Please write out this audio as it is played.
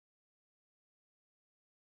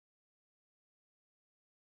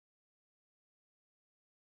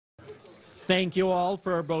Thank you all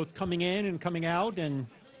for both coming in and coming out and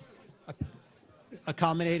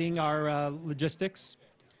accommodating our logistics.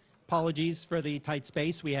 Apologies for the tight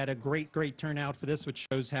space. We had a great turnout for this, which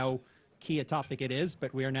shows how key a topic it is,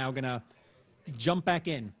 but we are now going to jump back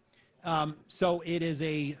in. So it is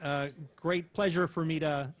a great pleasure for me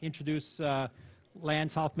to introduce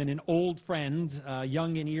Lance Hoffman, an old friend,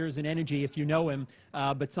 young in years and energy if you know him,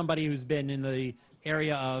 but somebody who's been in the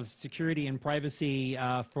area of security and privacy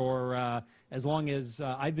for as long as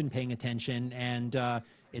I've been paying attention, and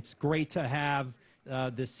it's great to have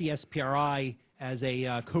the CSPRI as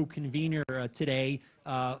a co-convener today.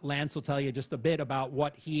 Lance will tell you just a bit about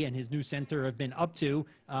what he and his new center have been up to,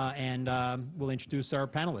 and we'll introduce our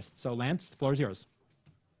panelists. So Lance, the floor is yours.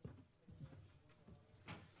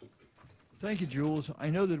 Thank you, Jules. I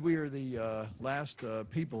know that we are the last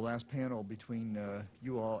panel between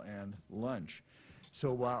you all and lunch.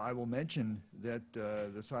 So while I will mention that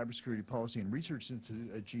the Cybersecurity Policy and Research Institute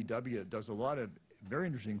at GW does a lot of very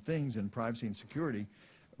interesting things in privacy and security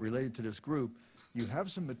related to this group, you have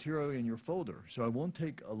some material in your folder. So I won't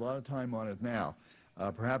take a lot of time on it now.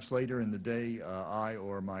 Perhaps later in the day, I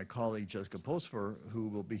or my colleague Jessica Pulsipher, who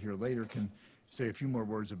will be here later, can say a few more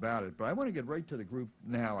words about it. But I want to get right to the group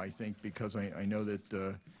now, I think, because I know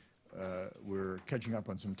that we're catching up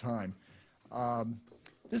on some time.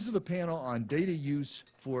 This is the panel on data use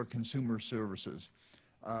for consumer services.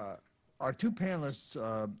 Our two panelists,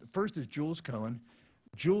 first is Jules Cohen.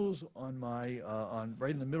 Jules, on my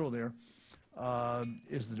right in the middle there,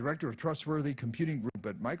 is the director of Trustworthy Computing Group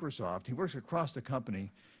at Microsoft. He works across the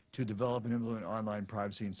company to develop and implement online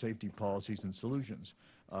privacy and safety policies and solutions.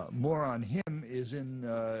 More on him is in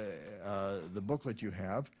the booklet you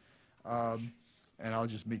have, and I'll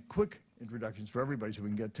just make quick introductions for everybody so we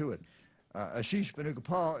can get to it. Ashish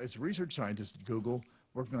Venugopal is a research scientist at Google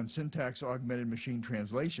working on syntax-augmented machine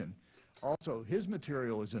translation. Also, his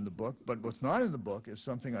material is in the book, but what's not in the book is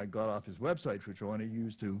something I got off his website, which I want to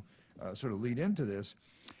use to sort of lead into this.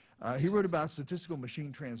 He wrote about statistical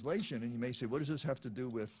machine translation, and you may say, what does this have to do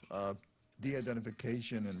with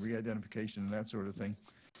de-identification and re-identification and that sort of thing?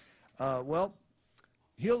 Well,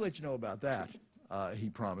 he'll let you know about that, he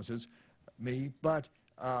promises me, but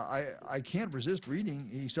I can't resist reading.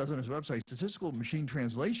 He says on his website, statistical machine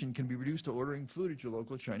translation can be reduced to ordering food at your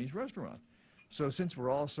local Chinese restaurant. So since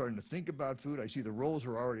we're all starting to think about food, I see the rolls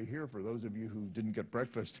are already here for those of you who didn't get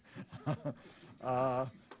breakfast.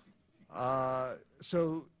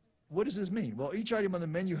 So what does this mean? Well, each item on the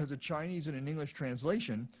menu has a Chinese and an English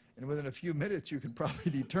translation, and within a few minutes you can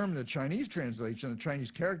probably determine the Chinese translation, the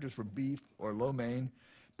Chinese characters for beef or lo mein,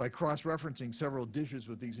 by cross-referencing several dishes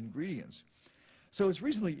with these ingredients. So it's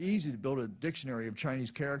reasonably easy to build a dictionary of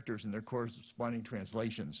Chinese characters and their corresponding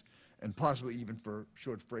translations, and possibly even for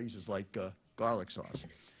short phrases like garlic sauce.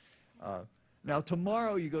 Now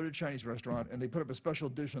tomorrow you go to a Chinese restaurant and they put up a special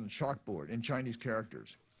dish on the chalkboard in Chinese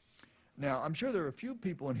characters. Now I'm sure there are a few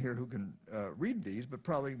people in here who can read these, but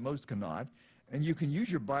probably most cannot, and you can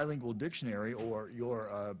use your bilingual dictionary or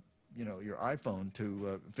your your iPhone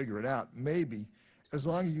to figure it out, maybe, as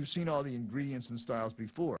long as you've seen all the ingredients and styles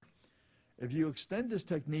before. If you extend this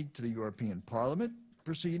technique to the European Parliament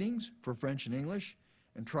proceedings for French and English,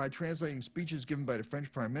 and try translating speeches given by the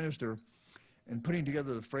French Prime Minister and putting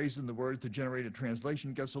together the phrases and the words to generate a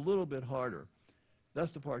translation, gets a little bit harder.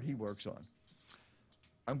 That's the part he works on.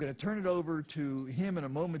 I'm going to turn it over to him in a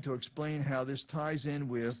moment to explain how this ties in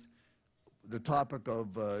with the topic of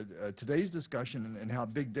today's discussion and how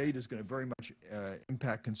big data is going to very much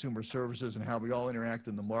impact consumer services and how we all interact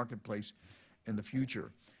in the marketplace in the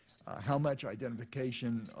future. How much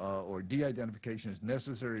identification or de-identification is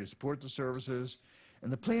necessary to support the services.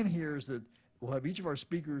 And the plan here is that we'll have each of our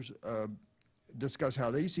speakers discuss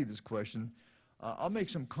how they see this question. I'll make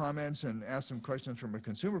some comments and ask some questions from a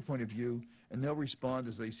consumer point of view, and they'll respond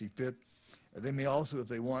as they see fit. They may also, if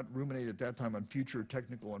they want, ruminate at that time on future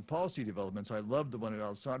technical and policy developments. I loved the one that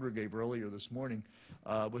Alessandra gave earlier this morning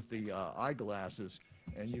with the eyeglasses,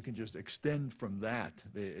 and you can just extend from that.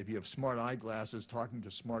 If you have smart eyeglasses, talking to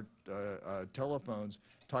smart telephones,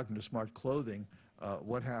 talking to smart clothing,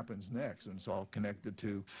 what happens next? And it's all connected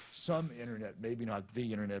to some internet, maybe not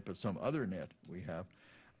the internet, but some other net we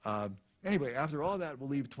have. Anyway, after all that, we'll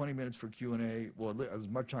leave 20 minutes for Q&A, well, as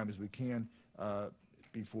much time as we can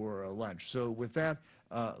before lunch. So with that,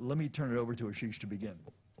 let me turn it over to Ashish to begin.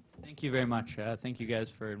 Thank you very much. Thank you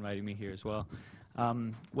guys for inviting me here as well.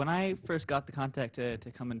 When I first got the contact to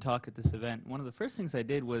come and talk at this event, one of the first things I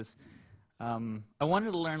did was I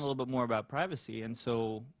wanted to learn a little bit more about privacy, and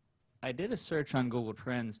so I did a search on Google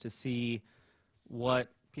Trends to see what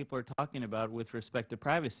people are talking about with respect to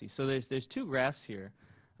privacy. So there's two graphs here.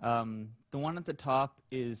 The one at the top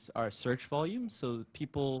is our search volume, so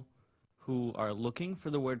people who are looking for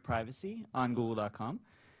the word privacy on google.com.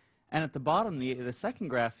 And at the bottom, the second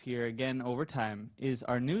graph here, again, over time, is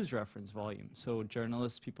our news reference volume, so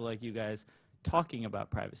journalists, people like you guys, talking about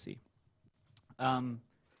privacy.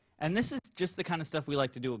 And this is just the kind of stuff we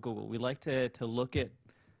like to do at Google. We like to look at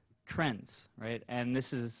trends, right? And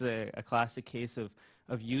this is a classic case of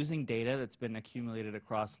using data that's been accumulated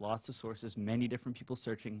across lots of sources, many different people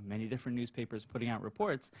searching, many different newspapers putting out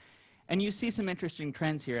reports. And you see some interesting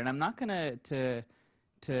trends here. And I'm not going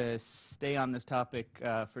to stay on this topic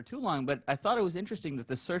for too long, but I thought it was interesting that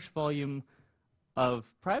the search volume of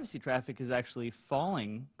privacy traffic is actually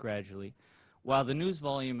falling gradually, while the news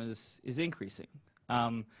volume is increasing.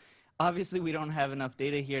 Obviously, we don't have enough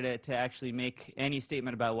data here to actually make any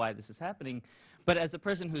statement about why this is happening. But as a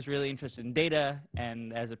person who's really interested in data,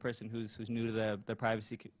 and as a person who's new to the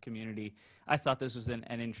privacy community, I thought this was an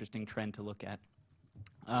interesting trend to look at.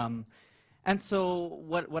 And so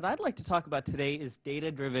what I'd like to talk about today is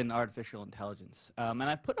data-driven artificial intelligence. And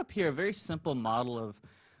I've put up here a very simple model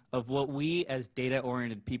of what we as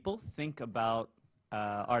data-oriented people think about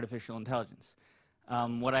artificial intelligence.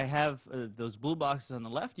 What I have, those blue boxes on the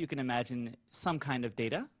left, you can imagine some kind of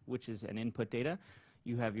data, which is an input data.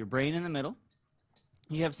 You have your brain in the middle.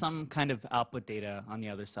 You have some kind of output data on the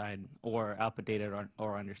other side, or output data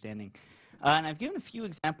or understanding. And I've given a few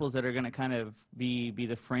examples that are going to kind of be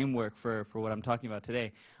the framework for what I'm talking about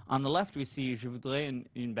today. On the left, we see "Je voudrais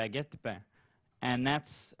une baguette de pain." And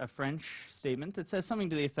that's a French statement that says something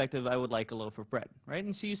to the effect of, "I would like a loaf of bread," right?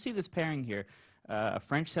 And so you see this pairing here, a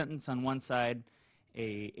French sentence on one side,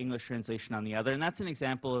 a English translation on the other, and that's an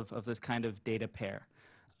example of this kind of data pair.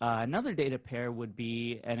 Another data pair would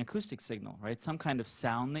be an acoustic signal, right? Some kind of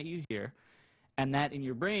sound that you hear, and that in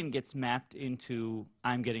your brain gets mapped into,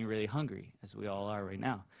 "I'm getting really hungry," as we all are right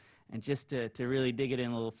now. And just to really dig it in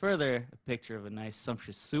a little further, a picture of a nice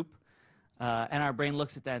sumptuous soup, and our brain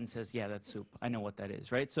looks at that and says, "Yeah, that's soup. I know what that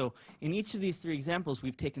is," right? So in each of these three examples,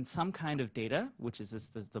 we've taken some kind of data, which is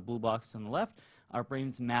the blue box on the left. Our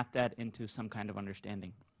brains map that into some kind of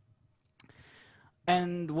understanding.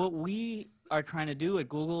 And what we are trying to do at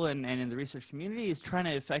Google and in the research community is trying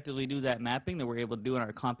to effectively do that mapping that we're able to do in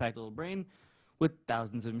our compact little brain with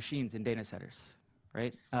thousands of machines and data centers,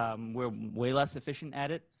 right? We're way less efficient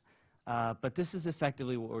at it, but this is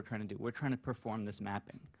effectively what we're trying to do. We're trying to perform this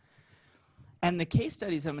mapping. And the case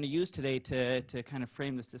studies I'm going to use today to kind of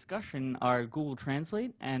frame this discussion are Google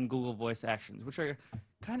Translate and Google Voice Actions, which are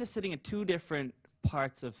kind of sitting at two different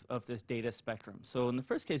parts of this data spectrum. So in the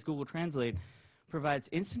first case, Google Translate provides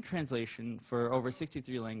instant translation for over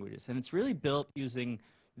 63 languages, and it's really built using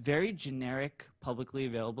very generic, publicly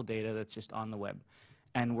available data that's just on the web.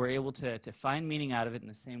 And we're able to find meaning out of it in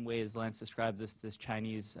the same way as Lance described this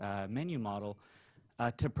Chinese menu model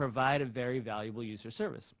to provide a very valuable user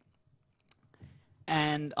service.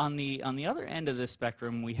 And on the other end of this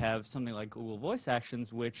spectrum, we have something like Google Voice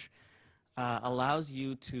Actions, which allows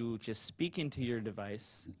you to just speak into your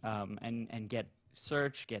device and get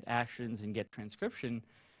search, get actions, and get transcription.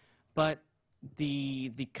 But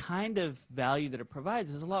the kind of value that it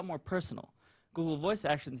provides is a lot more personal. Google Voice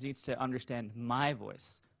Actions needs to understand my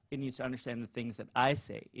voice. It needs to understand the things that I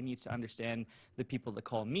say. It needs to understand the people that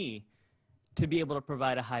call me to be able to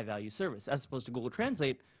provide a high-value service, as opposed to Google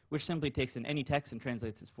Translate, which simply takes in any text and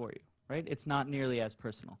translates it for you, right? It's not nearly as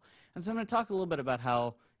personal. And so I'm going to talk a little bit about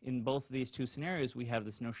how in both of these two scenarios we have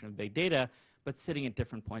this notion of big data, but sitting at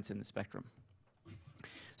different points in the spectrum.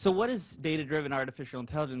 So what is data-driven artificial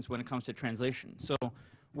intelligence when it comes to translation? So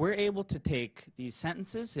we're able to take these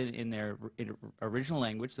sentences in their original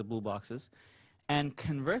language, the blue boxes, and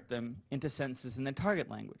convert them into sentences in the target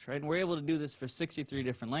language, right? And we're able to do this for 63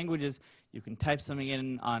 different languages. You can type something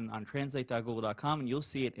in on translate.google.com, and you'll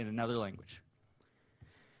see it in another language.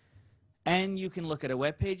 And you can look at a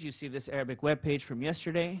web page. You see this Arabic web page from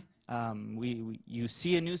yesterday. You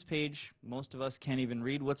see a news page. Most of us can't even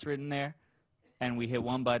read what's written there. And we hit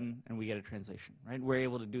one button, and we get a translation, right? We're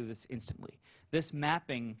able to do this instantly. This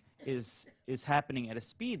mapping is happening at a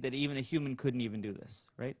speed that even a human couldn't even do this,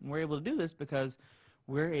 right? And we're able to do this because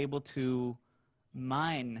we're able to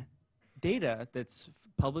mine data that's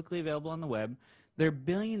publicly available on the web. There are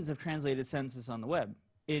billions of translated sentences on the web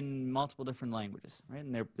in multiple different languages, right?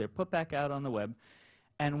 And they're put back out on the web.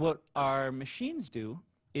 And what our machines do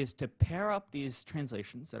is to pair up these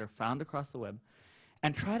translations that are found across the web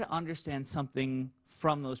and try to understand something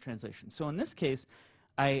from those translations. So in this case,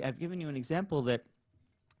 I've given you an example that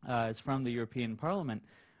is from the European Parliament,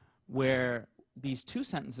 where these two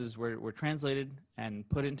sentences were translated and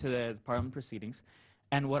put into the Parliament proceedings.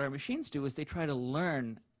 And what our machines do is they try to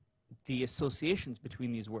learn the associations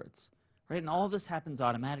between these words, right? And all this happens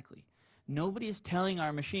automatically. Nobody is telling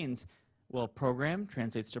our machines, well, program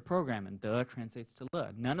translates to program and the translates to the.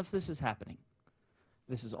 None of this is happening.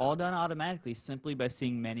 This is all done automatically simply by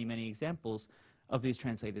seeing many, many examples of these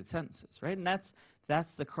translated sentences, right? And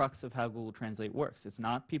that's the crux of how Google Translate works. It's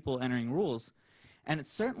not people entering rules, and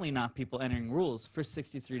it's certainly not people entering rules for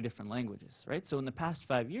 63 different languages, right? So in the past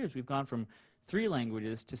 5 years, we've gone from 3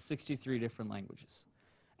 languages to 63 different languages.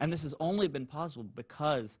 And this has only been possible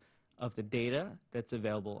because of the data that's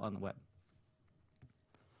available on the web.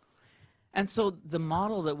 And so the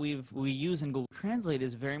model that we use in Google Translate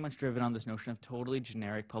is very much driven on this notion of totally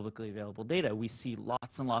generic, publicly available data. We see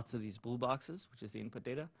lots and lots of these blue boxes, which is the input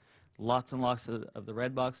data, lots and lots of the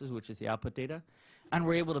red boxes, which is the output data, and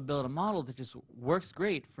we're able to build a model that just works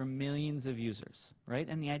great for millions of users, right?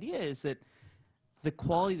 And the idea is that the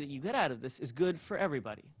quality that you get out of this is good for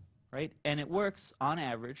everybody, right? And it works, on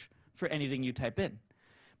average, for anything you type in.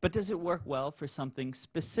 But does it work well for something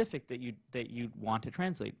specific that you want to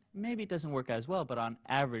translate? Maybe it doesn't work as well, but on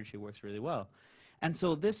average, it works really well. And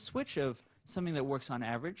so this switch of something that works on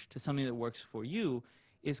average to something that works for you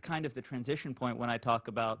is kind of the transition point when I talk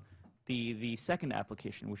about the second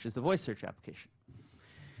application, which is the voice search application.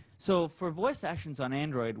 So for voice actions on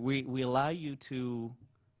Android, we allow you to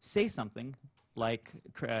say something like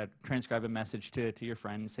transcribe a message to your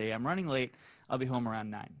friend and say, I'm running late, I'll be home around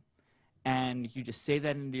 9. And you just say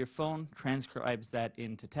that into your phone, transcribes that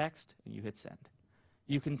into text, and you hit send.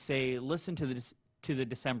 You can say, listen to the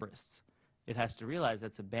Decemberists. It has to realize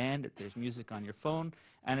that's a band, there's music on your phone,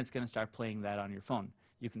 and it's going to start playing that on your phone.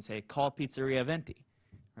 You can say, call Pizzeria Venti.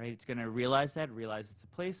 Right? It's going to realize that, realize it's a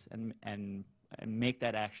place, and make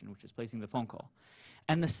that action, which is placing the phone call.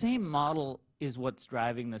 And the same model is what's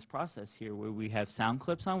driving this process here, where we have sound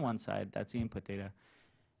clips on one side, that's the input data,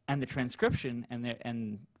 and the transcription,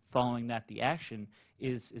 and following that, the action,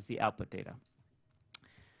 is the output data.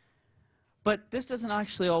 But this doesn't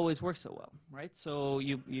actually always work so well, right? So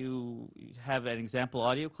you have an example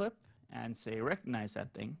audio clip and say, recognize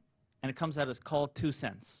that thing, and it comes out as call 2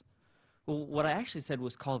 cents. Well, what I actually said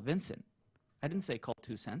was call Vincent. I didn't say call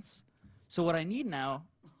 2 cents. So what I need now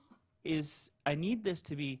is I need this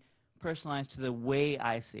to be personalized to the way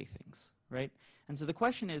I say things, right? And so the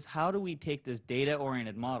question is, how do we take this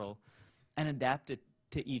data-oriented model and adapt it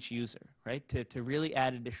to each user, right, to really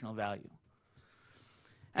add additional value?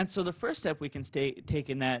 And so the first step we can take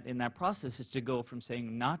in that process is to go from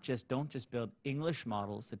saying don't just build English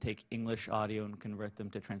models that take English audio and convert them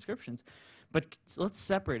to transcriptions, but let's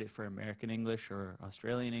separate it for American English or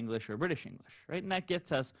Australian English or British English, right? And that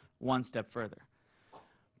gets us one step further.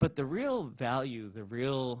 But the real value, the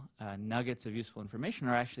real nuggets of useful information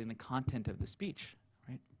are actually in the content of the speech,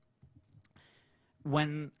 right?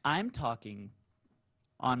 When I'm talking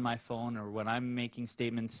on my phone or when I'm making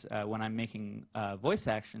statements, when I'm making voice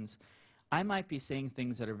actions, I might be saying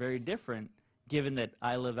things that are very different given that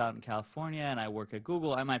I live out in California and I work at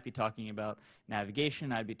Google. I might be talking about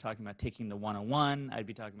navigation, I'd be talking about taking the 101, I'd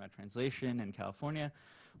be talking about translation in California,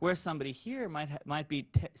 where somebody here might be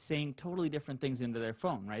saying totally different things into their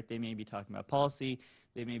phone, right? They may be talking about policy,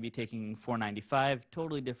 they may be taking 495,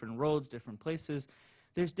 totally different roads, different places.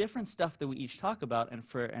 There's different stuff that we each talk about, and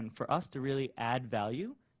for us to really add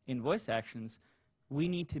value in voice actions, we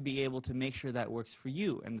need to be able to make sure that works for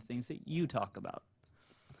you and the things that you talk about.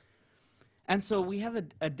 And so we have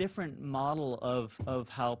a different model of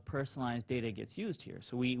how personalized data gets used here.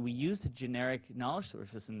 So we use the generic knowledge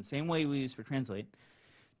sources in the same way we use for Translate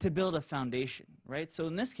to build a foundation, right? So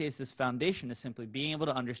in this case, this foundation is simply being able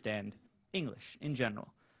to understand English in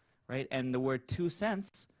general, right? And the word 2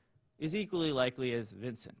 cents is equally likely as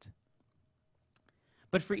Vincent.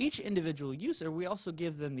 But for each individual user, we also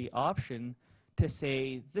give them the option to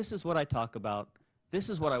say, this is what I talk about, this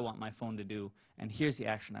is what I want my phone to do, and here's the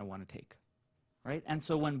action I want to take, right? And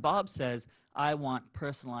so when Bob says, I want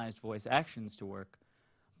personalized voice actions to work,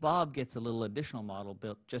 Bob gets a little additional model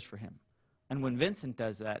built just for him. And when Vincent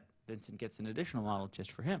does that, Vincent gets an additional model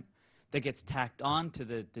just for him that gets tacked on to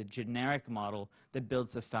the generic model that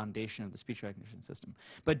builds the foundation of the speech recognition system.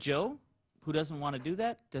 But Joe, who doesn't want to do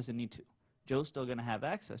that, doesn't need to. Joe's still going to have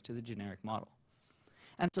access to the generic model.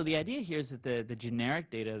 And so the idea here is that the generic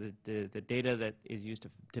data, the data that is used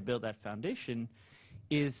to build that foundation,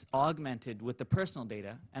 is augmented with the personal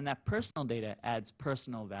data, and that personal data adds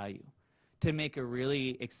personal value to make a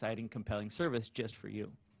really exciting, compelling service just for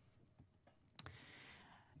you.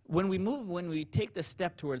 When we take the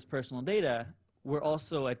step towards personal data, we're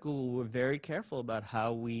also at Google, we're very careful about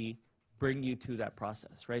how we bring you to that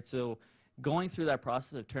process, right? So going through that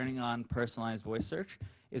process of turning on personalized voice search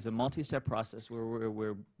is a multi-step process where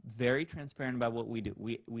we're very transparent about what we do.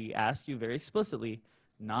 We ask you very explicitly,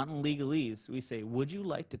 not in legalese, we say, would you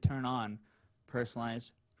like to turn on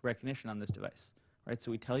personalized recognition on this device? Right?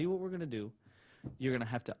 So we tell you what we're going to do. You're going to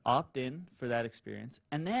have to opt in for that experience.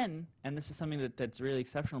 And then, and this is something that's really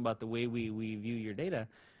exceptional about the way we view your data,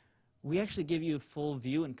 we actually give you full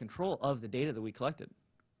view and control of the data that we collected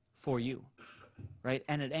for you. Right?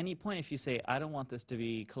 And at any point, if you say, I don't want this to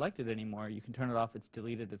be collected anymore, you can turn it off, it's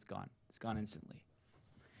deleted, it's gone. It's gone instantly.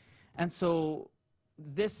 And so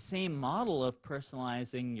this same model of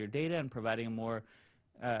personalizing your data and providing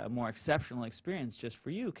a more exceptional experience just for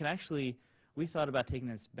you can actually, we thought about taking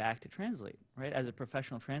this back to Translate, right? As a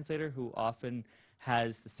professional translator who often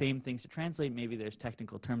has the same things to translate, maybe there's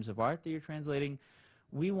technical terms of art that you're translating,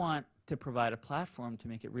 we want to provide a platform to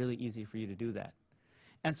make it really easy for you to do that.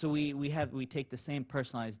 And so we take the same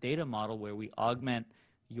personalized data model where we augment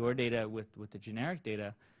your data with the generic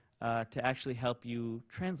data to actually help you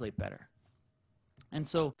translate better. And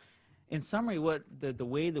so in summary, what the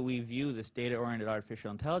way that we view this data-oriented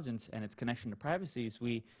artificial intelligence and its connection to privacy is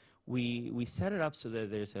we set it up so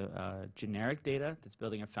that there's a generic data that's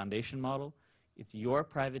building a foundation model. It's your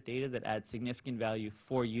private data that adds significant value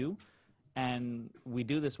for you. And we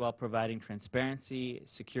do this while providing transparency,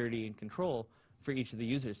 security, and control for each of the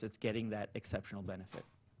users that's getting that exceptional benefit.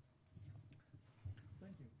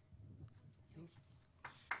 Thank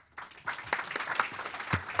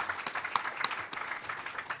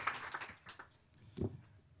you.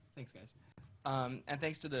 Thanks, guys. And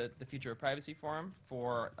thanks to the Future of Privacy Forum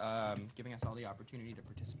for giving us all the opportunity to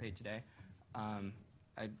participate today.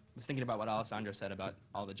 I was thinking about what Alessandro said about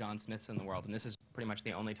all the John Smiths in the world, and this is pretty much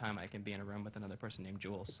the only time I can be in a room with another person named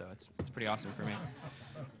Jules, so it's pretty awesome for me.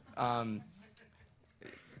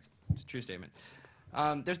 It's a true statement.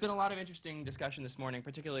 There's been a lot of interesting discussion this morning,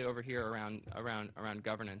 particularly over here around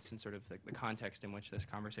governance and sort of the context in which this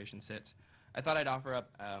conversation sits. I thought I'd offer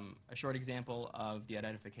up a short example of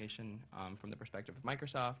de-identification from the perspective of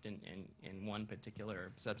Microsoft in one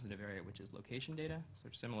particular substantive area, which is location data, so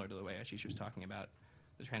similar to the way Ashish was talking about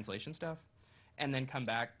the translation stuff, and then come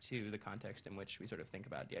back to the context in which we sort of think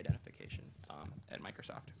about de-identification at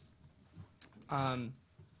Microsoft.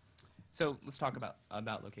 So let's talk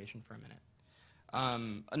about location for a minute.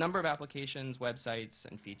 A number of applications, websites,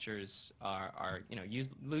 and features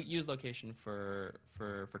use location for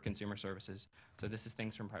consumer services. So this is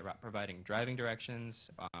things from providing driving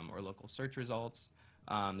directions or local search results.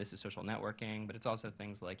 This is social networking, but it's also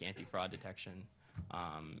things like anti-fraud detection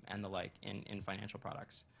and the like in financial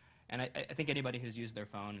products. And I think anybody who's used their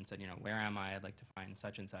phone and said, where am I? I'd like to find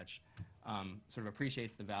such and such, sort of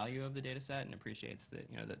appreciates the value of the data set and appreciates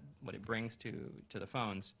what it brings to the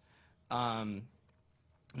phones. And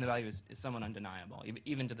the value is somewhat undeniable,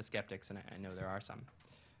 even to the skeptics, and I know there are some.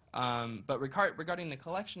 But regarding the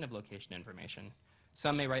collection of location information,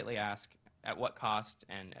 some may rightly ask, at what cost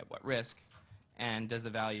and at what risk? And does the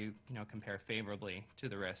value compare favorably to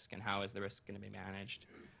the risk? And how is the risk going to be managed?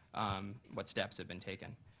 What steps have been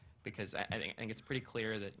taken? Because I think it's pretty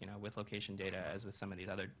clear that with location data, as with some of these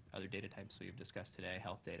other data types we've discussed today,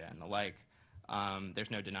 health data and the like,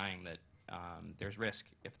 there's no denying that there's risk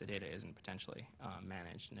if the data isn't potentially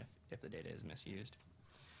managed and if the data is misused.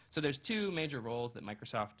 So there's two major roles that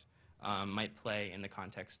Microsoft might play in the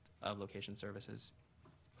context of location services.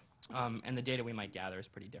 And the data we might gather is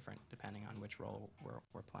pretty different depending on which role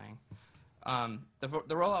we're playing.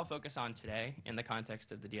 The role I'll focus on today in the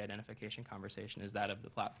context of the de-identification conversation is that of the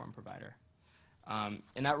platform provider.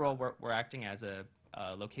 In that role, we're acting as a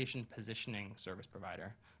location positioning service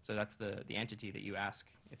provider. So that's the entity that you ask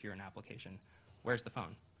if you're an application, where's the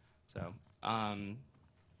phone? So, and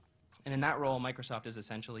in that role, Microsoft is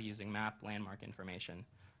essentially using map landmark information,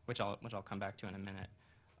 which I'll come back to in a minute,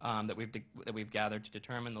 that we've gathered to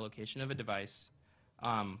determine the location of a device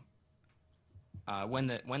when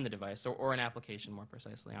the device, or an application more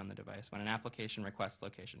precisely on the device, when an application requests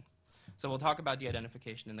location. So we'll talk about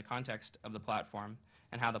de-identification in the context of the platform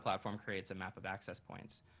and how the platform creates a map of access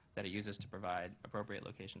points that it uses to provide appropriate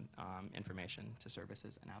location information to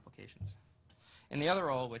services and applications. In the other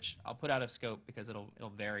role, which I'll put out of scope because it'll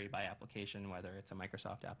vary by application, whether it's a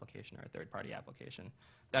Microsoft application or a third-party application,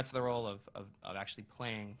 that's the role of actually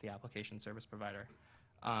playing the application service provider.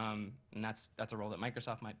 And that's a role that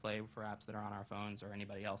Microsoft might play for apps that are on our phones, or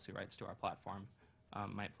anybody else who writes to our platform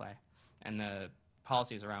might play. And the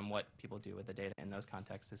policies around what people do with the data in those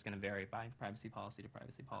contexts is going to vary by privacy policy to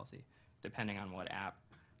privacy policy, depending on what app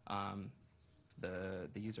the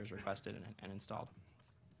users requested and installed.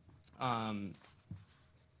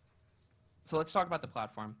 So let's talk about the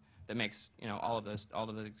platform. that makes all of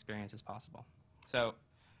those experiences possible. So,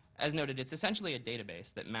 as noted, it's essentially a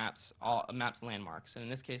database that maps landmarks, and in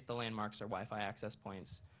this case, the landmarks are Wi-Fi access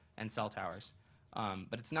points and cell towers.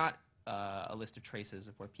 But it's not a list of traces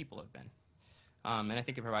of where people have been. And I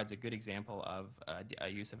think it provides a good example of a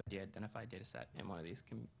use of a de-identified data set in one of these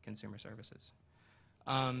consumer services.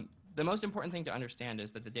 The most important thing to understand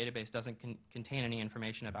is that the database doesn't contain any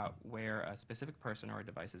information about where a specific person or a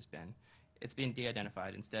device has been. It's being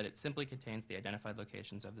de-identified. Instead, it simply contains the identified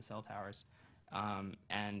locations of the cell towers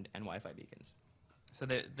and Wi-Fi beacons. So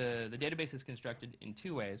the database is constructed in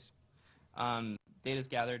two ways. Data is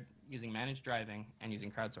gathered using managed driving and using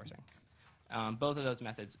crowdsourcing. Both of those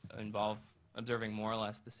methods involve observing more or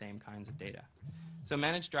less the same kinds of data. So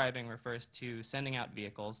managed driving refers to sending out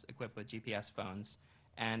vehicles equipped with GPS phones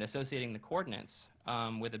and associating the coordinates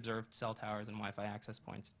with observed cell towers and Wi-Fi access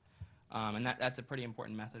points. And that's a pretty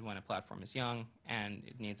important method when a platform is young and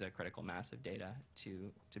it needs a critical mass of data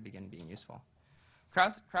to begin being useful.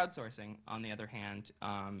 Crowdsourcing, on the other hand,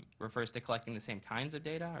 refers to collecting the same kinds of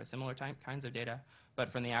data or similar kinds of data,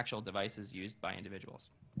 but from the actual devices used by individuals.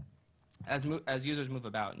 As users move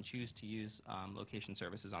about and choose to use location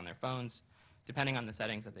services on their phones, depending on the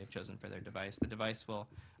settings that they've chosen for their device, the device will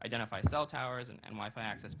identify cell towers and Wi-Fi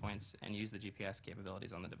access points and use the GPS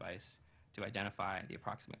capabilities on the device to identify the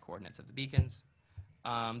approximate coordinates of the beacons.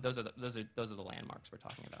 Those are the landmarks we're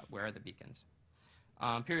talking about. Where are the beacons?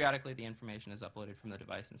 Periodically, the information is uploaded from the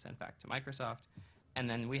device and sent back to Microsoft. And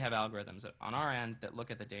then we have algorithms on our end that look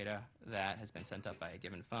at the data that has been sent up by a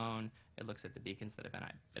given phone. It looks at the beacons that have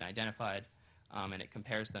been identified, and it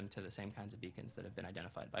compares them to the same kinds of beacons that have been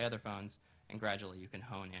identified by other phones. And gradually, you can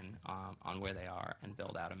hone in on where they are and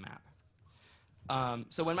build out a map.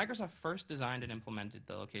 So when Microsoft first designed and implemented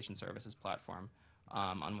the location services platform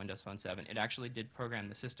on Windows Phone 7, it actually did program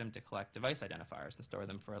the system to collect device identifiers and store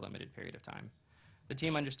them for a limited period of time. The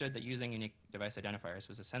team understood that using unique device identifiers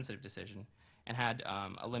was a sensitive decision and had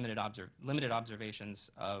limited observations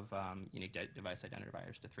of unique device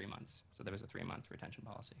identifiers to 3 months. So there was a 3-month retention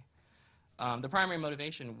policy. The primary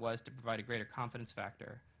motivation was to provide a greater confidence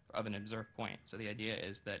factor of an observed point. So the idea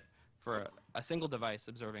is that for a single device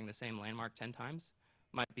observing the same landmark 10 times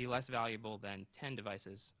might be less valuable than 10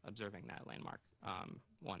 devices observing that landmark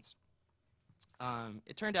once.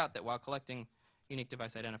 It turned out that while collecting unique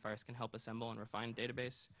device identifiers can help assemble and refine a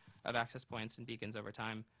database of access points and beacons over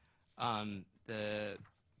time, the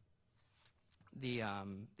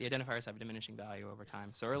identifiers have diminishing value over time.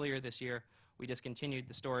 So earlier this year, we discontinued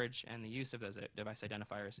the storage and the use of those device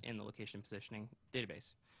identifiers in the location positioning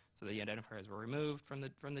database. So the identifiers were removed from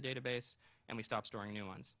the database, and we stopped storing new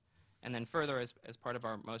ones. And then further, as part of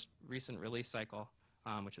our most recent release cycle,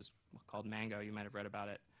 which is called Mango, you might have read about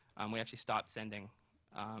it, we actually stopped sending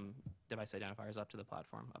device identifiers up to the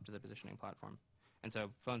platform, up to the positioning platform. And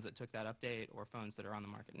so phones that took that update or phones that are on the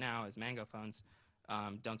market now as Mango phones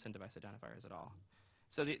don't send device identifiers at all.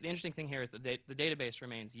 So the interesting thing here is that the database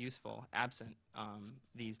remains useful absent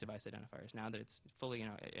these device identifiers. Now that it's fully,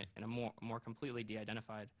 in a more completely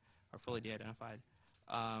de-identified or fully de-identified,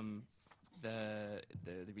 the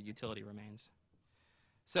utility remains.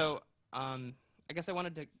 So I guess I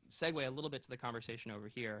wanted to segue a little bit to the conversation over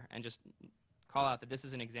here and just call out that this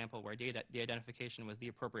is an example where de-identification was the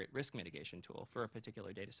appropriate risk mitigation tool for a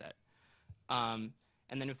particular data set. And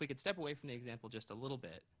then if we could step away from the example just a little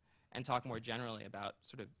bit and talk more generally about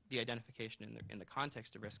sort of de-identification in the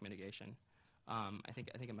context of risk mitigation, I think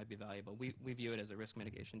it might be valuable. We view it as a risk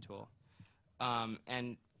mitigation tool.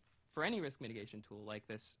 And for any risk mitigation tool like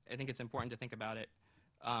this, I think it's important to think about it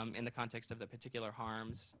in the context of the particular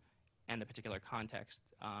harms and the particular context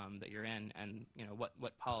that you're in, and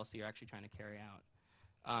what policy you're actually trying to carry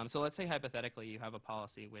out. So let's say hypothetically you have a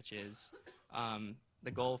policy which is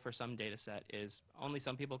the goal for some data set is only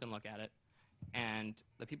some people can look at it, and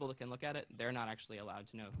the people that can look at it, they're not actually allowed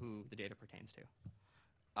to know who the data pertains to.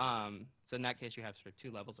 So in that case, you have sort of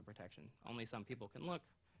 2 levels of protection. Only some people can look,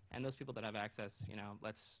 and those people that have access,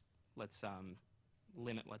 let's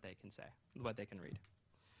limit what they can say, what they can read.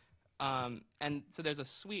 And so there's a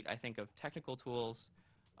suite, I think, of technical tools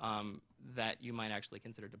that you might actually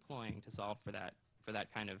consider deploying to solve for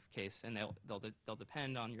that kind of case, and they'll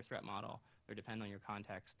depend on your threat model, they'll depend on your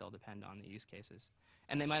context, they'll depend on the use cases,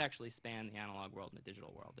 and they might actually span the analog world and the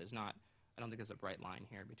digital world. I don't think there's a bright line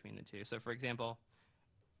here between the two. So, for example,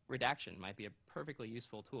 redaction might be a perfectly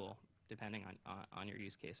useful tool depending on your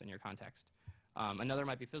use case and your context. Another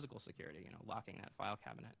might be physical security, locking that file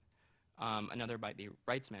cabinet. Another might be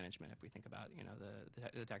rights management if we think about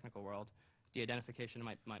the technical world. De-identification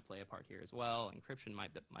might play a part here as well. Encryption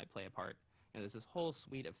might play a part there's this whole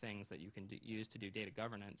suite of things that you can use to do data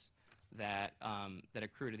governance that, that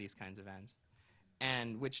accrue to these kinds of ends.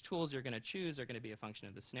 And which tools you're going to choose are going to be a function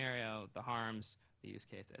of the scenario, the harms, the use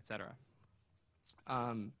case, et cetera.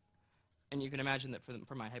 And you can imagine that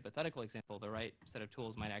for my hypothetical example, the right set of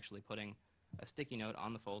tools might actually putting a sticky note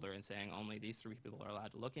on the folder and saying only these 3 people are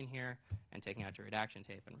allowed to look in here, and taking out your redaction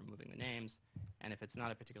tape and removing the names. And if it's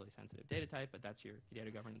not a particularly sensitive data type, but that's your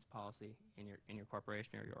data governance policy in your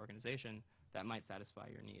corporation or your organization, that might satisfy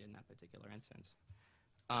your need in that particular instance.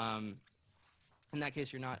 In that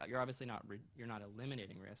case, you're obviously not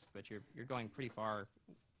eliminating risk, but you're going pretty far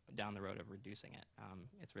down the road of reducing it.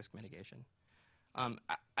 It's risk mitigation.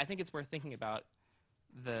 I think it's worth thinking about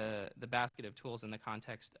the basket of tools in the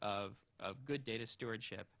context of good data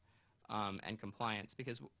stewardship and compliance,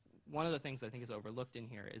 because one of the things that I think is overlooked in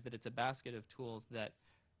here is that it's a basket of tools that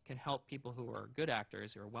can help people who are good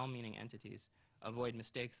actors or well-meaning entities avoid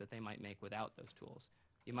mistakes that they might make without those tools.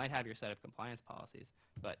 You might have your set of compliance policies,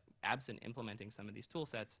 but absent implementing some of these tool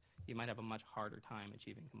sets, you might have a much harder time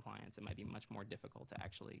achieving compliance. It might be much more difficult to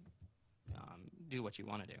actually do what you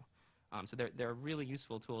want to do. So they're really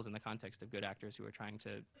useful tools in the context of good actors who are trying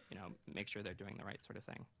to, make sure they're doing the right sort of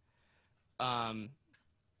thing.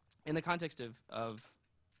 In the context of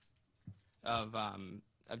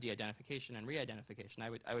de-identification and re-identification,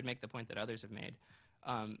 I would make the point that others have made,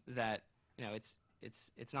 that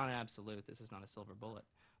it's not an absolute. This is not a silver bullet,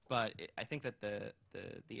 but I think that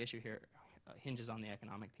the issue here hinges on the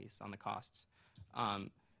economic piece, on the costs.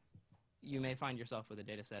 You may find yourself with a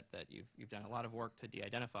data set that you've done a lot of work to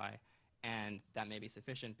de-identify, and that may be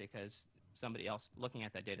sufficient because somebody else looking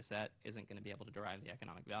at that data set isn't going to be able to derive the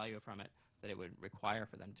economic value from it that it would require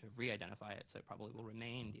for them to re-identify it, so it probably will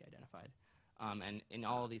remain de-identified. And in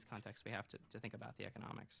all of these contexts, we have to think about the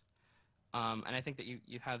economics. And I think that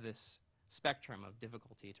you have this spectrum of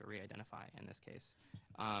difficulty to re-identify in this case.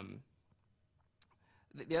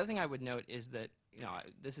 The other thing I would note is that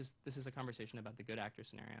this is a conversation about the good actor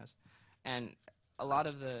scenarios, and a lot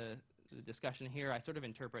of the discussion here I sort of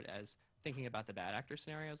interpret as thinking about the bad actor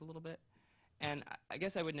scenarios a little bit. And I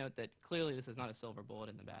guess I would note that clearly this is not a silver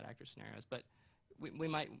bullet in the bad actor scenarios, but we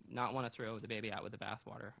might not want to throw the baby out with the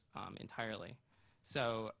bathwater entirely.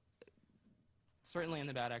 So certainly in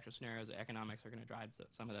the bad actor scenarios, economics are going to drive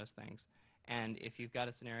some of those things. And if you've got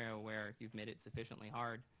a scenario where you've made it sufficiently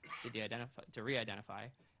hard to re-identify,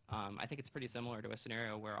 I think it's pretty similar to a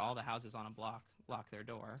scenario where all the houses on a block lock their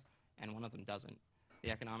door and one of them doesn't. The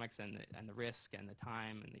economics and the risk and the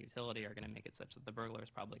time and the utility are going to make it such that the burglar is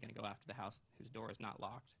probably going to go after the house whose door is not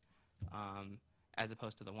locked, as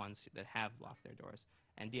opposed to the ones that have locked their doors.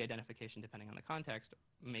 And de-identification, depending on the context,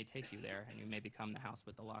 may take you there, and you may become the house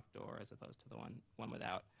with the locked door as opposed to the one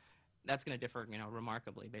without. That's going to differ,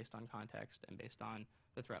 remarkably based on context and based on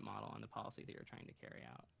the threat model and the policy that you're trying to carry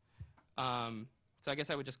out. So I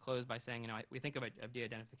guess I would just close by saying, we think of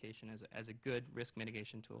de-identification as a good risk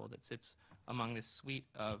mitigation tool that sits among this suite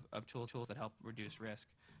of tools that help reduce risk.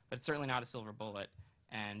 But it's certainly not a silver bullet,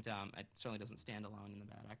 and it certainly doesn't stand alone in the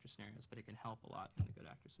bad actor scenarios, but it can help a lot in the good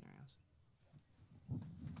actor scenarios.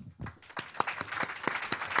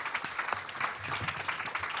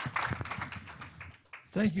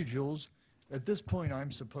 Thank you, Jules. At this point,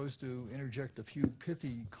 I'm supposed to interject a few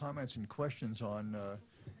pithy comments and questions on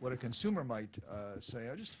what a consumer might say.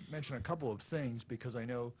 I'll just mention a couple of things because I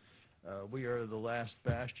know we are the last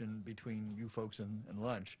bastion between you folks and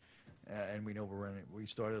lunch, and we know we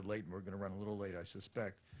started late and we're going to run a little late, I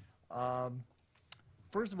suspect.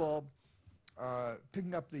 First of all,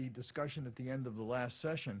 picking up the discussion at the end of the last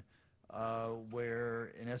session,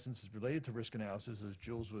 where in essence is related to risk analysis, as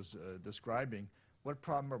Jules was describing. What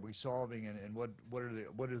problem are we solving, and what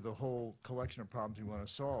are the whole collection of problems we want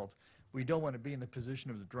to solve? We don't want to be in the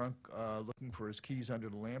position of the drunk looking for his keys under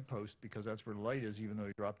the lamppost because that's where the light is, even though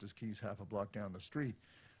he dropped his keys half a block down the street.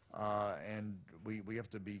 And we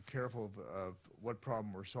have to be careful of what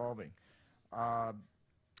problem we're solving. On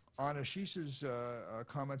Ashish's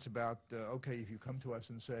comments about, okay, if you come to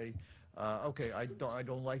us and say, okay, I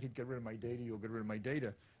don't like it, get rid of my data, you'll get rid of my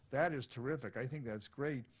data, that is terrific. I think that's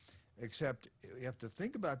great. Except you have to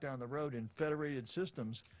think about down the road in federated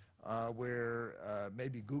systems where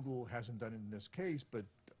maybe Google hasn't done it in this case, but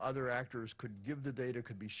other actors could give the data,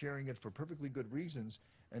 could be sharing it for perfectly good reasons,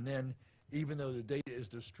 and then even though the data is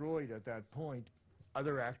destroyed at that point,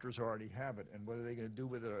 other actors already have it. And what are they going to do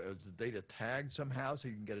with it? Is the data tagged somehow so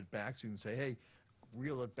you can get it back, so you can say, hey,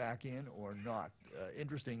 reel it back in or not?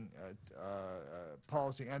 Interesting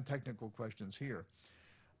policy and technical questions here.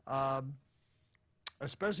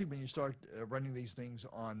 especially when you start running these things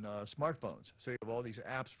on smartphones. So you have all these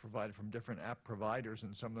apps provided from different app providers,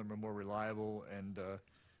 and some of them are more reliable and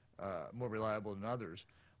more reliable than others.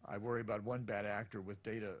 I worry about one bad actor with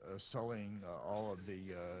data sullying all of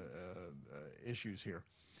the issues here.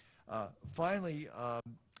 Finally,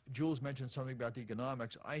 Jules mentioned something about the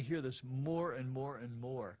economics. I hear this more and more and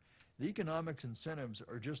more. The economic incentives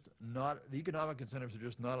are just not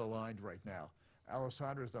aligned right now.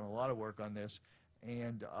 Alessandra has done a lot of work on this,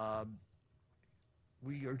 and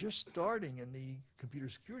we are just starting in the computer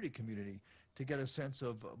security community to get a sense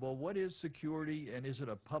of, well, what is security, and is it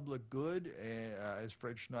a public good, as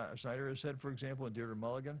Fred Schneider has said, for example, and Deirdre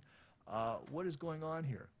Mulligan. What is going on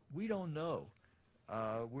here? We don't know.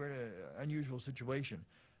 We're in an unusual situation.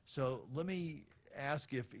 So let me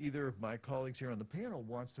ask if either of my colleagues here on the panel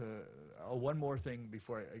wants to, one more thing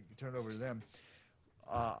before I turn it over to them.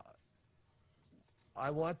 I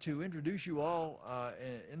want to introduce you all.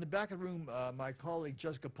 In the back of the room, my colleague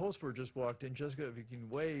Jessica Pulsford just walked in. Jessica, if you can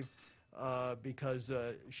wave, because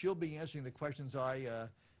she'll be answering the questions I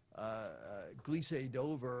glisséed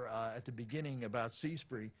over at the beginning about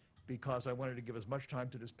CSPRI, because I wanted to give as much time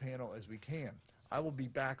to this panel as we can. I will be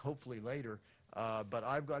back hopefully later, but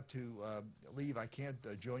I've got to leave. I can't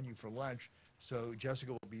join you for lunch, so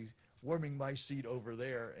Jessica will be warming my seat over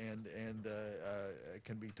there and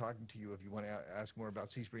can be talking to you if you want to ask more about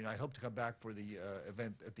CSPRI, and I hope to come back for the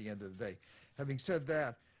event at the end of the day. Having said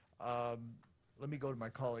that, let me go to my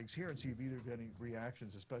colleagues here and see if either have any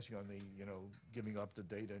reactions, especially on the, giving up the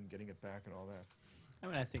data and getting it back and all that. I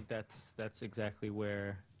mean, I think that's exactly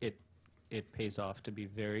where it pays off to be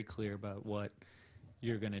very clear about what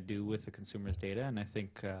you're going to do with the consumer's data, and I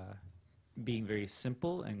think being very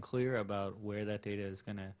simple and clear about where that data is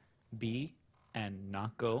going to be and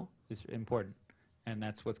not go is important, and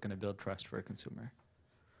that's what's going to build trust for a consumer.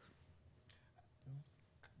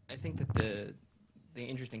 I think that the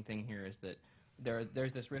interesting thing here is that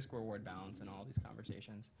there's this risk-reward balance in all these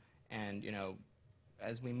conversations, and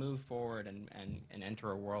as we move forward and enter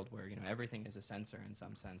a world where everything is a sensor in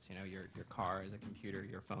some sense, your car is a computer,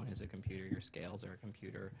 your phone is a computer, your scales are a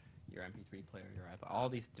computer, your MP3 player, your iPod, all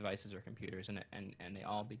these devices are computers, and they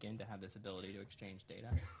all begin to have this ability to exchange data.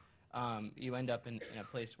 You end up in a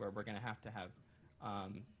place where we're going to have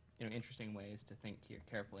interesting ways to think here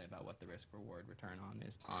carefully about what the risk-reward return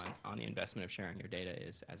on the investment of sharing your data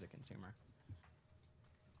is as a consumer.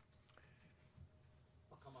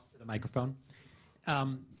 I'll come up to the microphone.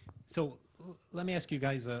 So let me ask you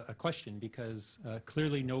guys a question, because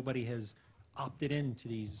clearly nobody has opted into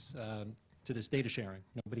to this data sharing.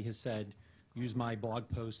 Nobody has said, use my blog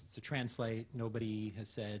posts to translate. Nobody has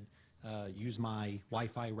said, use my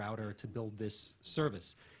Wi-Fi router to build this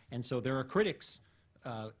service. And so there are critics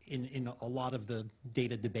in a lot of the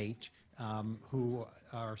data debate who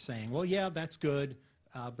are saying, well, yeah, that's good,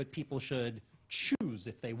 but people should choose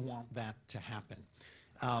if they want that to happen.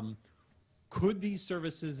 Could these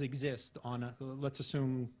services exist on, let's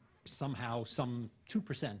assume somehow some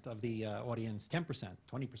 2% of the audience, 10%,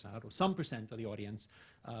 20%, some percent of the audience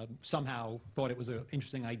somehow thought it was an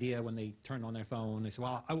interesting idea when they turned on their phone. They said,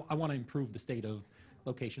 well, I want to improve the state of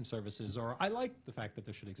location services, or I like the fact that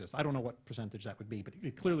this should exist. I don't know what percentage that would be, but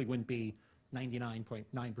it clearly wouldn't be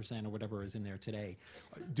 99.9% or whatever is in there today.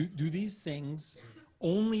 Do these things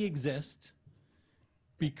only exist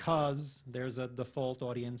because there's a default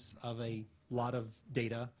audience of a lot of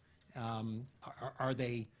data? Are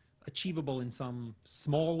they achievable in some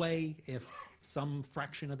small way? If some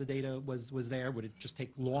fraction of the data was there, would it just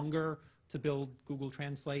take longer to build Google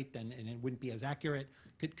Translate and it wouldn't be as accurate?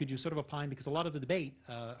 Could you sort of opine? Because a lot of the debate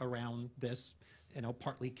around this,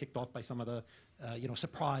 partly kicked off by some of the,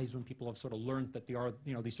 surprise when people have sort of learned that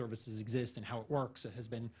these services exist and how it works. It has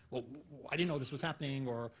been, well, I didn't know this was happening,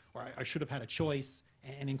 or I should have had a choice.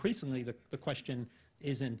 And increasingly, the question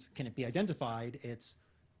isn't, can it be identified? It's,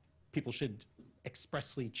 people should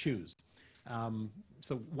expressly choose.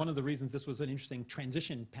 So one of the reasons this was an interesting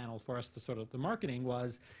transition panel for us to sort of the marketing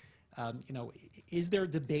was, is there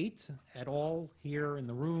debate at all here in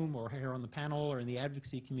the room or here on the panel or in the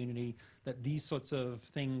advocacy community that these sorts of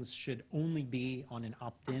things should only be on an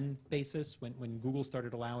opt-in basis? When Google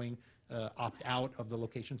started allowing opt-out of the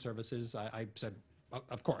location services, I said,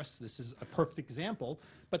 of course, this is a perfect example,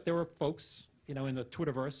 but there were folks in the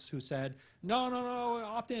Twitterverse who said, no,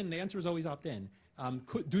 opt-in. The answer is always opt-in.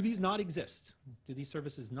 Do these not exist? Do these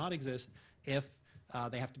services not exist if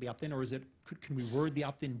they have to be opt-in, or is it? Can we word the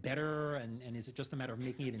opt-in better? And is it just a matter of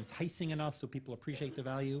making it enticing enough so people appreciate the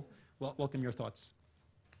value? Well, welcome your thoughts.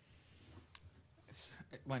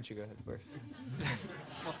 Why don't you go ahead first?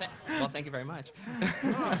 Well, thank you very much.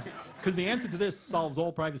 Because the answer to this solves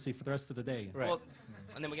all privacy for the rest of the day. Right. Well,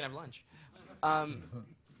 and then we can have lunch.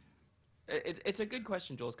 It's a good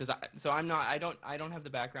question, Jules, because I don't have the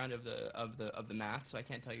background of the math, so I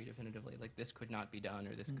can't tell you definitively like this could not be done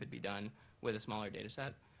or this could be done with a smaller data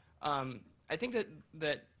set. I think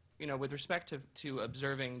that with respect to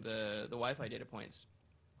observing the Wi-Fi data points,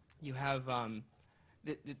 you have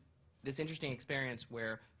this interesting experience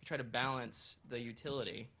where you try to balance the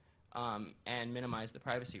utility and minimize the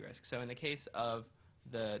privacy risk. So in the case of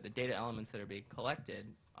the data elements that are being collected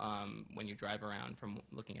when you drive around from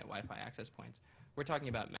looking at Wi-Fi access points, we're talking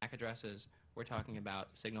about MAC addresses, we're talking about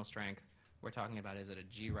signal strength, we're talking about is it a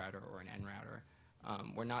G router or an N router.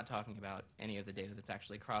 We're not talking about any of the data that's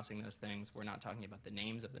actually crossing those things. We're not talking about the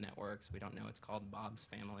names of the networks. We don't know it's called Bob's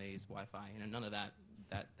Family's Wi-Fi. None of that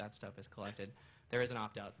stuff is collected. There is an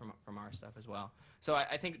opt-out from our stuff as well. So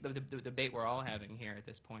I think the debate we're all having here at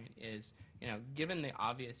this point is, given the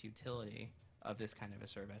obvious utility of this kind of a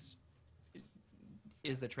service,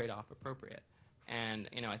 is the trade-off appropriate? And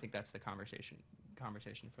I think that's the conversation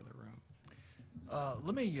for the room.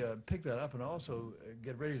 Let me pick that up and also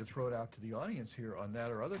get ready to throw it out to the audience here on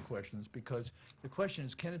that or other questions, because the question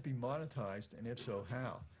is, can it be monetized, and if so,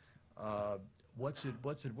 how? What's it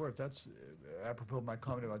worth? That's apropos of my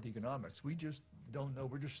comment about the economics. We just don't know.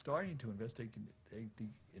 We're just starting to investigate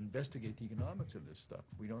the economics of this stuff.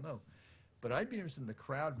 We don't know. But I'd be interested in the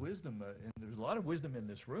crowd wisdom, and there's a lot of wisdom in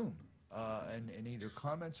this room, and either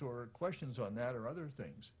comments or questions on that or other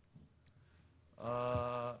things.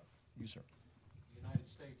 You, sir. The United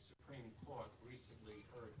States Supreme Court recently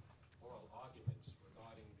heard oral arguments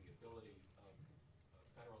regarding the ability of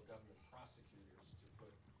federal government prosecutors to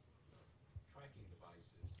put tracking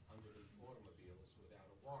devices underneath automobiles without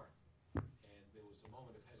a warrant. And there was a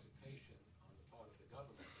moment of hesitation on the part of the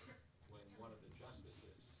government when one of the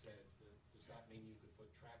justices said, does that mean you could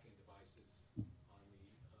put tracking devices on the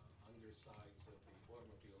undersides of the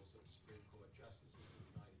automobiles of Supreme Court justices in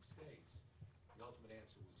the United States? The ultimate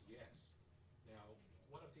answer was yes. Now,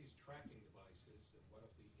 what if these tracking devices and what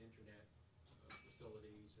if the internet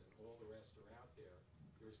facilities and all the rest are out there?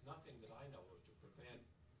 There's nothing that I know of to prevent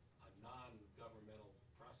a non-governmental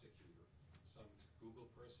prosecutor, some Google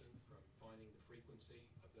person, from finding the frequency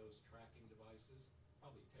of those tracking devices.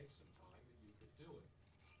 Probably takes some time, but you could do it.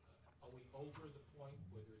 Are we over the point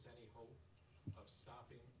where there's any hope of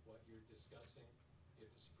stopping what you're discussing? If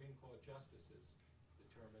the Supreme Court justices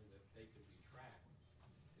determine that they could be tracked,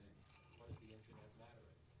 then what does the internet matter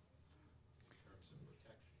in terms of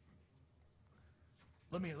protection?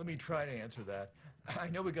 Let me try to answer that. I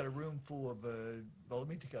know we've got a room full of, well, let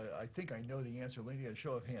me think, I think I know the answer. Let me get a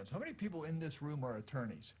show of hands. How many people in this room are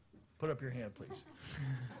attorneys? Put up your hand, please.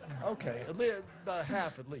 Okay, about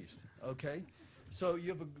half at least, okay? So you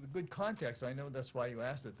have a good context. I know that's why you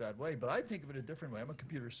asked it that way, but I think of it a different way. I'm a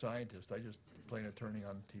computer scientist. I just play an attorney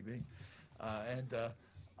on TV.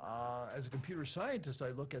 As a computer scientist, I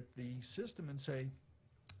look at the system and say,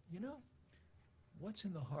 what's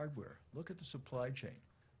in the hardware? Look at the supply chain.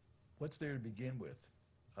 What's there to begin with?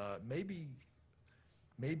 Maybe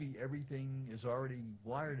everything is already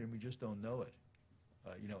wired and we just don't know it.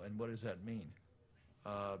 And what does that mean?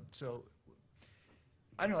 So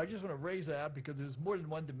I don't know, I just want to raise that out because there's more than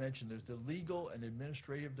one dimension. There's the legal and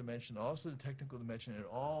administrative dimension, also the technical dimension, and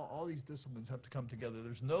all these disciplines have to come together.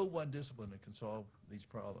 There's no one discipline that can solve these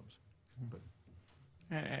problems. But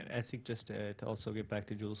I think just to also get back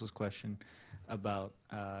to Jules's question about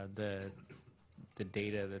the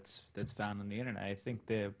data that's found on the internet, I think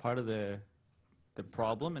the part of the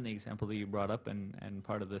problem in the example that you brought up and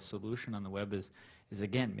part of the solution on the web is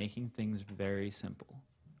again making things very simple,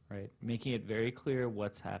 right? Making it very clear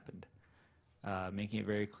what's happened, making it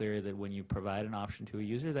very clear that when you provide an option to a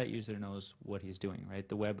user, that user knows what he's doing, right?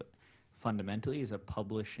 The web fundamentally is a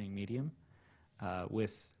publishing medium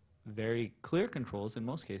with very clear controls in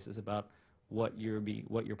most cases about what you're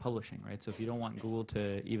publishing, right? So if you don't want Google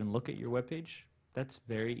to even look at your web page, that's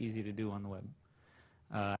very easy to do on the web.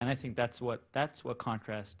 And I think that's what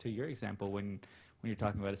contrasts to your example when you're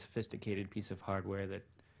talking about a sophisticated piece of hardware that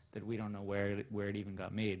we don't know where it even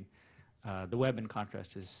got made. The web, in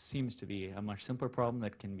contrast, seems to be a much simpler problem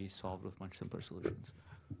that can be solved with much simpler solutions.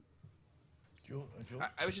 Jules?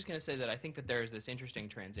 I was just going to say that I think that there is this interesting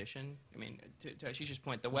transition. I mean, to Ashis's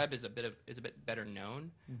point, the web is a bit better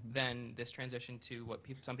known than this transition to what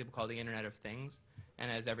some people call the Internet of Things. And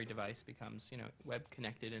as every device becomes, web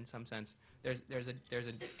connected in some sense, there's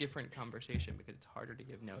a different conversation because it's harder to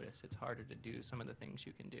give notice. It's harder to do some of the things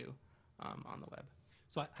you can do on the web.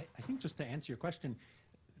 So I think just to answer your question,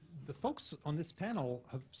 the folks on this panel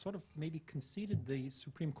have sort of maybe conceded the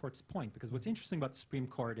Supreme Court's point, because what's interesting about the Supreme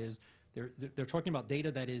Court is they're talking about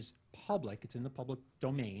data that is public. It's in the public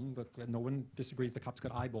domain, but no one disagrees the cops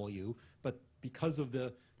could eyeball you. But because of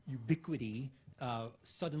the ubiquity,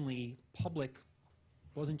 suddenly public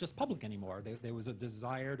wasn't just public anymore. There was a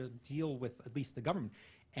desire to deal with at least the government.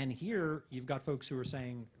 And here you've got folks who are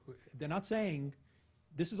saying, they're not saying,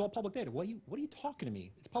 this is all public data. What are you talking to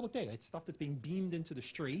me? It's public data. It's stuff that's being beamed into the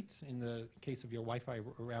street in the case of your Wi-Fi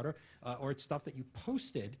router, or it's stuff that you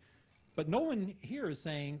posted. But no one here is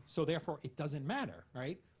saying, so therefore it doesn't matter,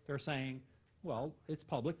 right? They're saying, well, it's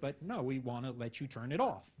public, but no, we want to let you turn it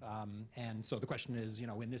off. And so the question is,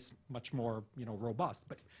 in this much more, robust.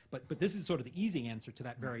 But this is sort of the easy answer to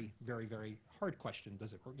that very, very, very hard question.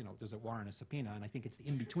 Does it warrant a subpoena? And I think it's the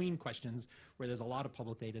in-between questions where there's a lot of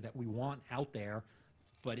public data that we want out there,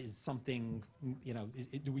 but is something,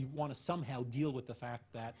 do we want to somehow deal with the fact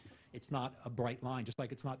that it's not a bright line, just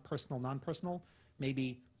like it's not personal, non-personal,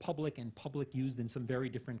 maybe public and public used in some very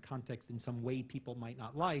different context in some way people might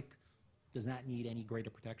not like, does not need any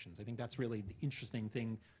greater protections. I think that's really the interesting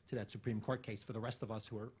thing to that Supreme Court case for the rest of us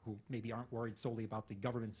who maybe aren't worried solely about the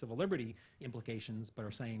government civil liberty implications, but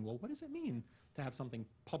are saying, well, what does it mean to have something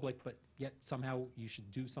public, but yet somehow you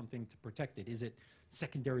should do something to protect it? Is it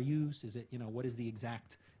secondary use? Is it, what is the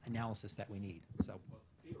exact analysis that we need? So, Well,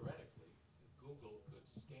 theoretically, Google could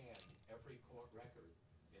scan every court record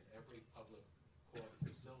in every public court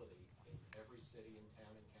facility in every city and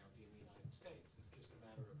town and county in the United States. It's just a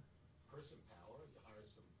matter of person power. You hire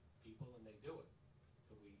some people and they do it.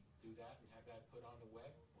 Could we do that and have that put on the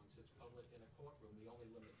web once it's public in a courtroom? The only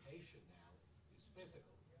limitation now is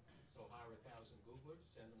physical. So hire 1,000 Googlers,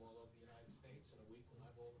 send them all over the United States, in a week we'll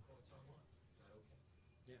have all the courts online. Is that okay?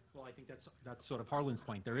 yeah, well, I think that's sort of Harlan's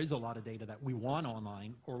point. There is a lot of data that we want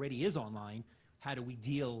online, already is online. How do we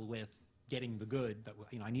deal with getting the good that,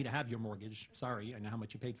 I need to have your mortgage. Sorry, I know how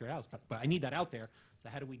much you paid for your house, but I need that out there. So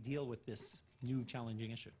how do we deal with this new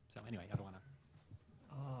challenging issue? So anyway, I don't want to.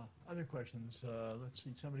 Other questions? Let's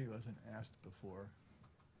see, somebody who hasn't asked before.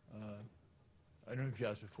 I don't know if you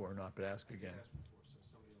asked before or not, but ask again. Asked before, so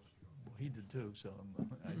somebody else should go. Well, he did too, so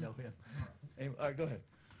I know him. Anyway, all right, go ahead.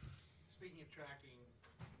 Speaking of tracking,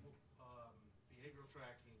 behavioral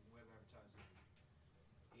tracking, web advertising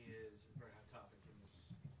is a very hot topic in this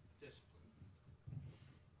discipline.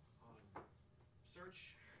 On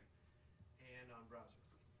search and on browser.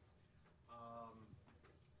 A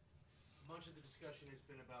bunch of the discussion has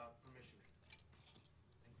been about permissioning,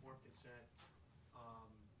 informed consent,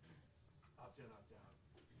 opt-in, opt-out.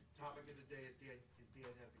 Topic of the day is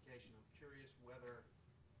de-identification. I'm curious whether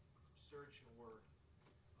search or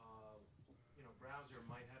browser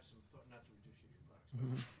might have some thought, not to reduce you to your box,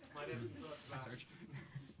 but might have some thoughts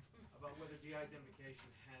about whether de-identification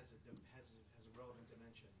has a relevant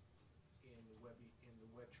dimension in the web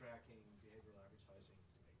tracking, behavioral advertising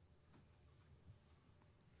debate.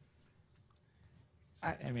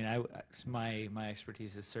 My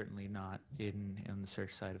expertise is certainly not in the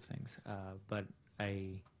search side of things, but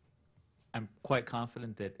I'm quite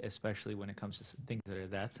confident that, especially when it comes to things that are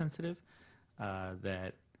that sensitive,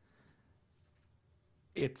 that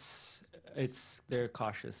there are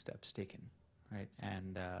cautious steps taken, right?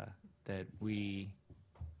 And that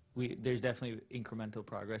there's definitely incremental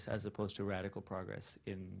progress as opposed to radical progress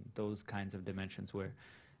in those kinds of dimensions where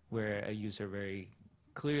a user very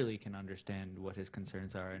clearly can understand what his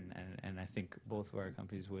concerns are, and I think both of our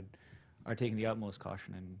companies are taking the utmost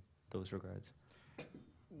caution in those regards.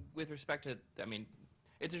 With respect to,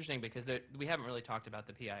 it's interesting because we haven't really talked about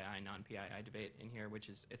the PII, non-PII debate in here, which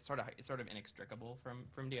is it's sort of inextricable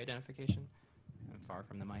from de-identification. I'm far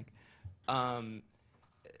from the mic.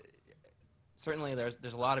 Certainly, there's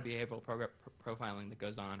a lot of behavioral profiling that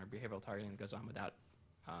goes on, or behavioral targeting that goes on without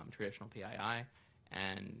traditional PII,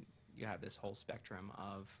 and you have this whole spectrum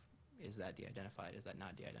of, is that de-identified, is that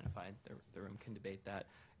not de-identified? The room can debate that.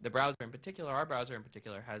 The browser in particular, our browser in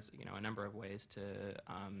particular, has a number of ways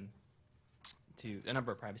a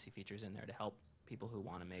number of privacy features in there to help people who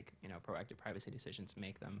want to make proactive privacy decisions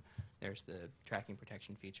make them. There's the tracking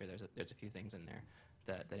protection feature. There's a few things in there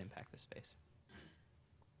that impact this space.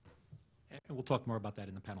 And we'll talk more about that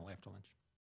in the panel after lunch.